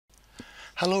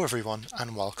Hello everyone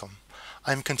and welcome.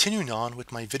 I'm continuing on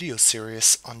with my video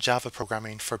series on Java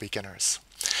programming for beginners.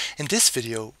 In this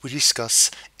video we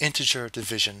discuss integer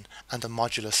division and the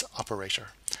modulus operator,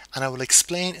 and I will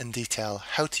explain in detail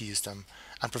how to use them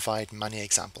and provide many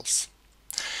examples.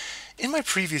 In my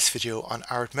previous video on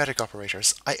arithmetic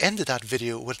operators, I ended that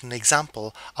video with an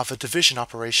example of a division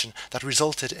operation that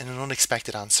resulted in an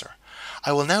unexpected answer.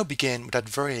 I will now begin with that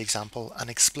very example and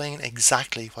explain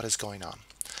exactly what is going on.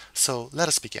 So let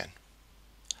us begin.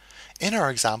 In our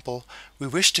example, we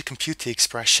wish to compute the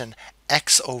expression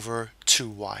x over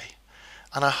 2y,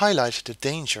 and I highlighted the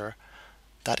danger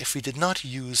that if we did not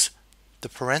use the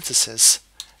parentheses,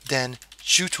 then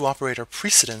due to operator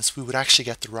precedence we would actually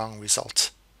get the wrong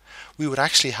result. We would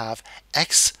actually have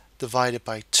x divided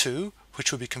by 2,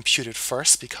 which would be computed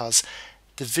first because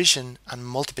division and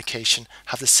multiplication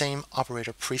have the same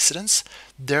operator precedence.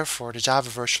 Therefore, the Java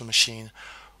virtual machine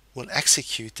will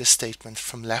execute this statement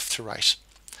from left to right.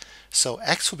 So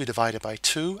x will be divided by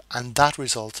 2 and that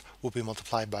result will be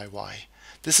multiplied by y.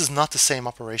 This is not the same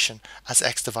operation as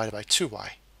x divided by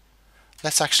 2y.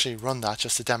 Let's actually run that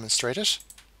just to demonstrate it.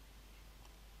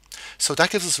 So that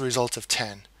gives us a result of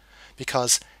 10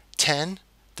 because 10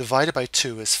 divided by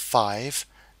 2 is 5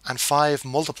 and 5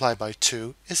 multiplied by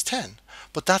 2 is 10.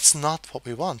 But that's not what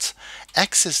we want.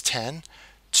 X is 10,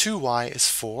 2y is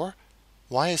 4,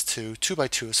 y is 2, 2 by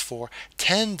 2 is 4,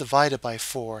 10 divided by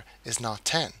 4 is not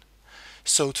 10.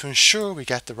 So to ensure we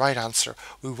get the right answer,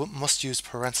 we must use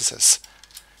parentheses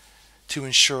to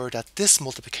ensure that this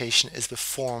multiplication is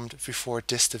performed before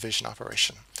this division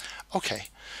operation. Okay,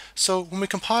 so when we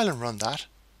compile and run that,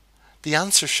 the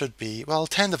answer should be, well,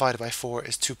 10 divided by 4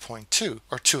 is 2.2,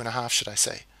 or 2.5 should I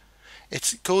say.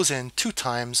 It goes in 2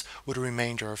 times with a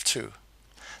remainder of 2.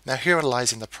 Now here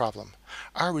lies in the problem.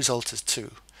 Our result is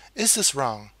 2. Is this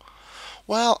wrong?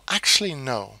 Well, actually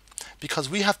no, because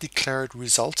we have declared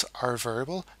result, our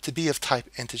variable, to be of type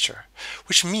integer,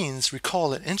 which means,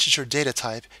 recall, an integer data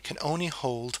type can only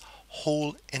hold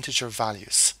whole integer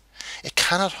values. It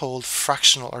cannot hold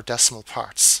fractional or decimal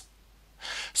parts.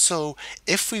 So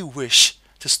if we wish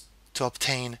to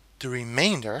obtain the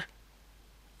remainder,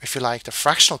 if you like, the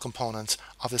fractional component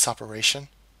of this operation,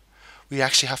 we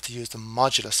actually have to use the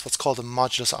modulus, what's called the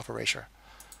modulus operator.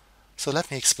 So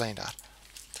let me explain that.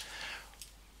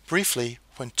 Briefly,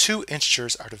 when two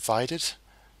integers are divided,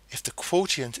 if the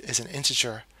quotient is an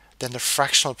integer, then the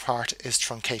fractional part is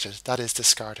truncated, that is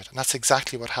discarded, and that's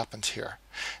exactly what happened here.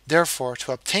 Therefore,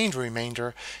 to obtain the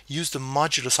remainder, use the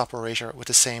modulus operator with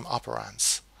the same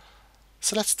operands.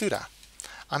 So let's do that.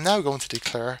 I'm now going to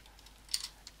declare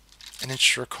an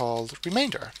integer called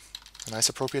remainder, a nice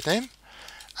appropriate name,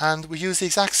 and we use the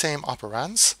exact same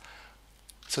operands.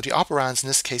 So the operands in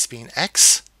this case being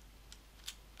x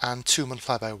and 2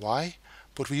 multiplied by y,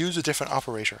 but we use a different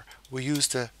operator. We use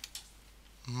the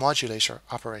modulator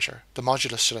operator, the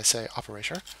modulus should I say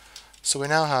operator. So we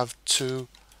now have 2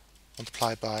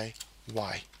 multiplied by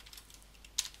y.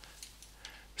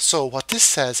 So what this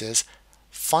says is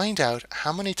find out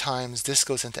how many times this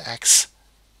goes into x.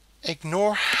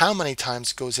 Ignore how many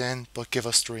times it goes in, but give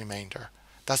us the remainder.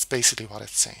 That's basically what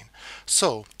it's saying.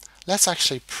 So let's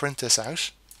actually print this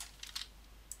out.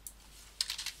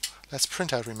 Let's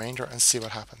print out remainder and see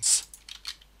what happens.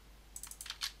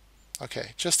 Okay,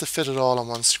 just to fit it all on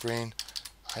one screen,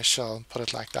 I shall put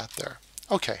it like that there.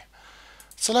 Okay,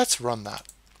 so let's run that.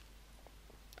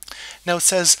 Now it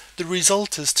says the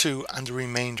result is 2 and the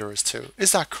remainder is 2.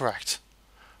 Is that correct?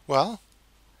 Well,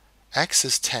 x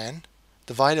is 10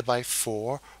 divided by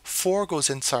 4. 4 goes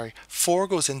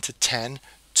into 10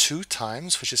 2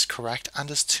 times, which is correct, and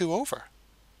is 2 over.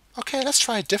 Okay, let's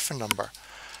try a different number.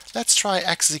 Let's try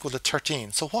x is equal to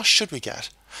 13. So what should we get?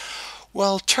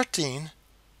 Well, 13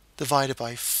 divided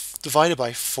by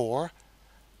 4.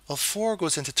 Well, 4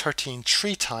 goes into 13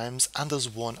 3 times and does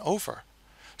 1 over.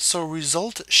 So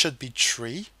result should be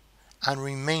 3 and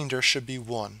remainder should be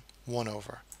 1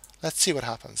 over. Let's see what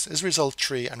happens. Is result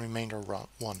 3 and remainder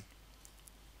 1?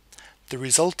 The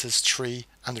result is 3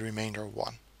 and the remainder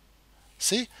 1.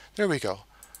 See? There we go.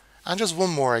 And just one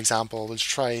more example. We'll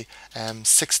try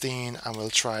 16 and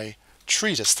we'll try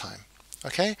 3 this time.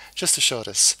 Okay? Just to show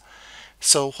this.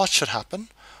 So what should happen?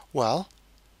 Well,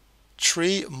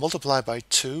 3 multiplied by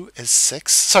 2 is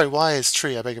 6. Sorry, y is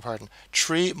 3, I beg your pardon.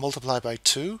 3 multiplied by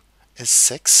 2 is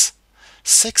 6.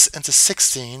 6 into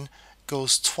 16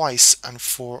 goes twice and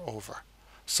 4 over.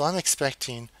 So I'm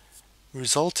expecting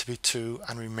result to be 2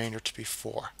 and remainder to be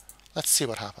 4. Let's see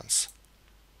what happens.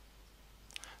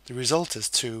 The result is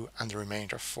 2 and the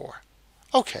remainder 4.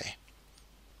 Okay.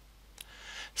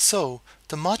 So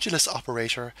the modulus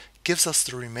operator gives us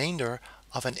the remainder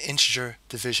of an integer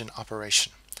division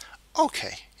operation.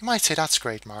 Okay, you might say that's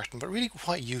great, Martin, but really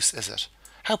what use is it?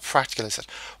 How practical is it?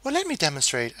 Well, let me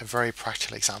demonstrate a very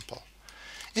practical example.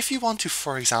 If you want to,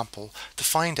 for example, to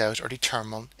find out or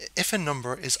determine if a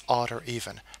number is odd or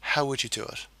even, how would you do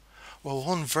it? Well,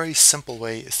 one very simple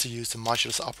way is to use the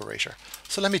modulus operator.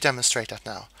 So let me demonstrate that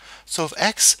now. So if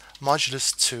x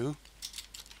modulus 2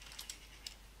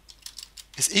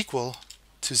 is equal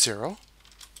to 0,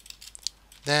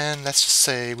 then let's just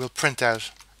say we'll print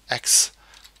out x.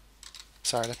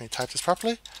 Sorry, let me type this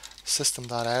properly.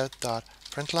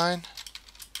 System.out.println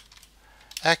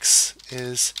x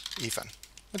is even.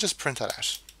 We'll just print that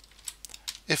out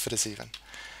if it is even.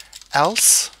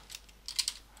 Else,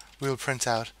 we will print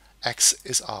out x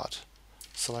is odd.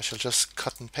 So I shall just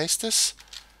cut and paste this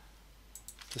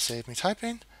to save me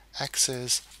typing. X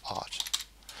is odd.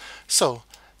 So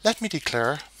let me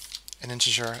declare an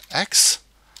integer x.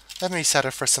 Let me set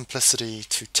it for simplicity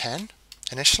to 10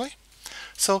 initially.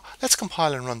 So let's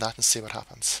compile and run that and see what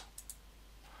happens.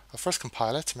 I'll first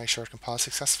compile it to make sure it compiles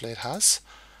successfully. It has.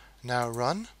 Now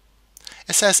run.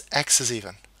 It says x is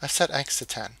even. I've set x to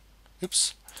 10.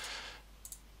 Oops.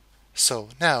 So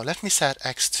now let me set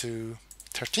x to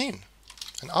 13,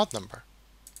 an odd number,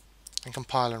 and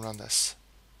compile and run this.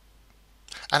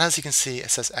 And as you can see,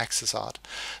 it says x is odd.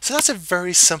 So that's a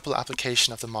very simple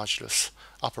application of the modulus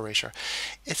operator.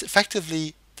 It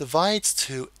effectively divides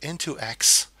 2 into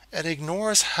x. It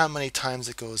ignores how many times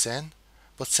it goes in,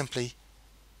 but simply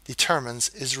determines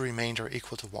is the remainder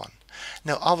equal to 1.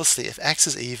 Now obviously if x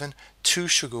is even, 2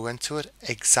 should go into it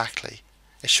exactly.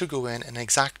 It should go in an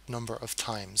exact number of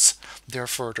times.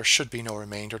 Therefore there should be no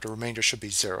remainder. The remainder should be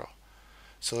 0.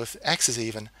 So if x is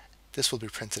even, this will be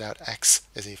printed out x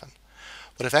is even.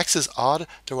 But if x is odd,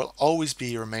 there will always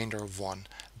be a remainder of 1.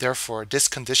 Therefore this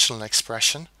conditional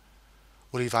expression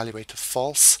will evaluate to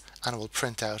false and will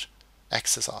print out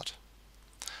x is odd.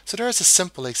 So there is a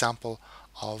simple example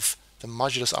of the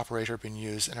modulus operator being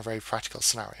used in a very practical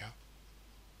scenario.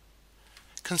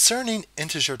 Concerning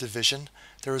integer division,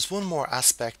 there is one more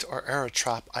aspect or error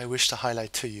trap I wish to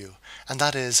highlight to you, and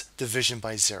that is division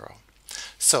by 0.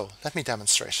 So let me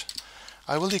demonstrate.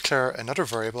 I will declare another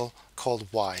variable called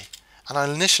y, and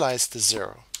I'll initialize the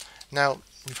 0. Now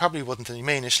you probably wouldn't, and you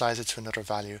may initialize it to another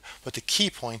value, but the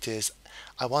key point is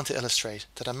I want to illustrate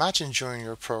that imagine during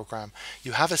your program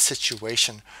you have a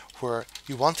situation where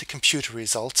you want to compute a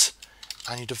result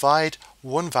and you divide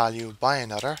one value by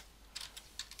another,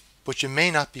 but you may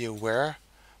not be aware,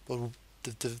 but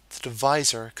the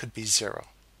divisor could be 0.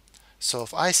 So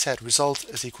if I said result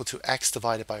is equal to x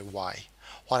divided by y,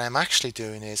 what I'm actually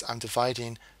doing is I'm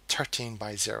dividing 13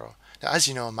 by 0. Now as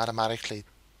you know, mathematically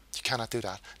you cannot do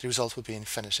that. The result would be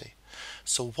infinity.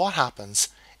 So what happens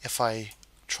if I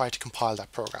try to compile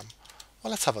that program? Well,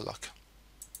 let's have a look.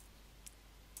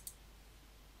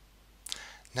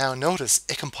 Now notice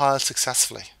it compiles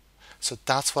successfully. So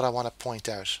that's what I want to point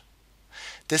out.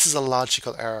 This is a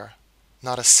logical error,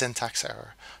 not a syntax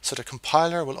error. So the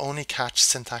compiler will only catch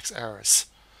syntax errors.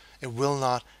 It will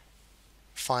not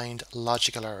find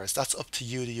logical errors. That's up to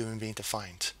you, the human being, to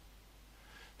find.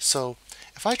 So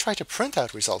if I try to print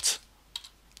out result,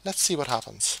 let's see what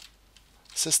happens.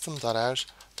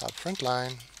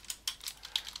 System.out.println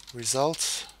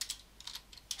result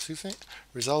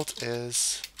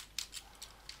is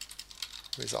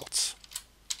results.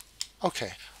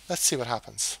 Okay, let's see what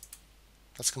happens.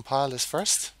 Let's compile this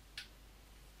first.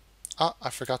 Ah, I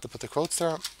forgot to put the quotes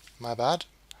there. My bad.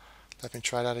 Let me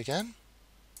try that again.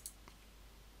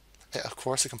 Of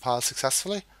course, it compiles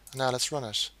successfully. Now let's run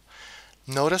it.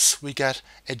 Notice we get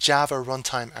a Java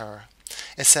runtime error.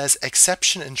 It says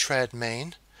exception in thread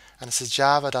main, and it says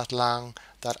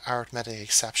java.lang.arithmetic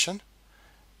exception,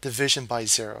 division by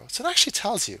 0. So it actually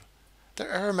tells you. The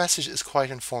error message is quite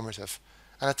informative,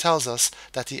 and it tells us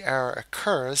that the error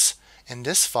occurs in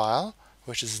this file,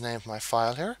 which is the name of my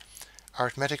file here,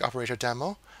 arithmetic operator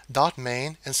demo,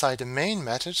 .main, inside the main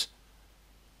method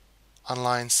on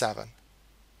line 7.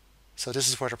 So this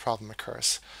is where the problem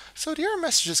occurs. So the error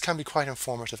messages can be quite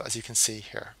informative, as you can see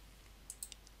here.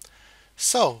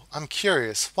 So I'm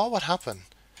curious, what would happen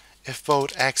if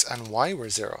both x and y were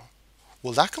 0?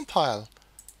 Will that compile,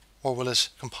 or will it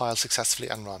compile successfully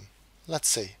and run? Let's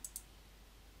see.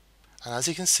 And as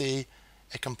you can see,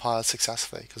 it compiles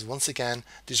successfully, because once again,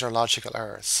 these are logical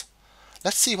errors.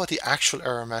 Let's see what the actual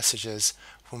error message is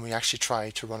when we actually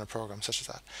try to run a program such as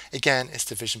that. Again, it's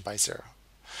division by 0.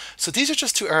 So these are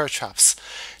just 2 error traps.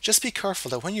 Just be careful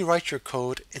that when you write your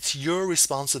code, it's your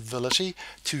responsibility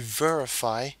to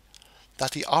verify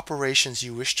that the operations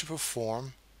you wish to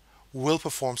perform will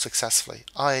perform successfully,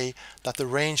 i.e. that the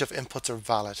range of inputs are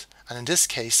valid. And in this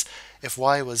case, if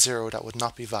y was 0, that would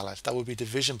not be valid. That would be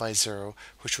division by 0,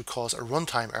 which would cause a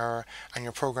runtime error and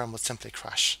your program would simply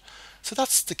crash. So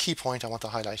that's the key point I want to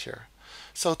highlight here.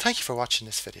 So thank you for watching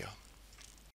this video.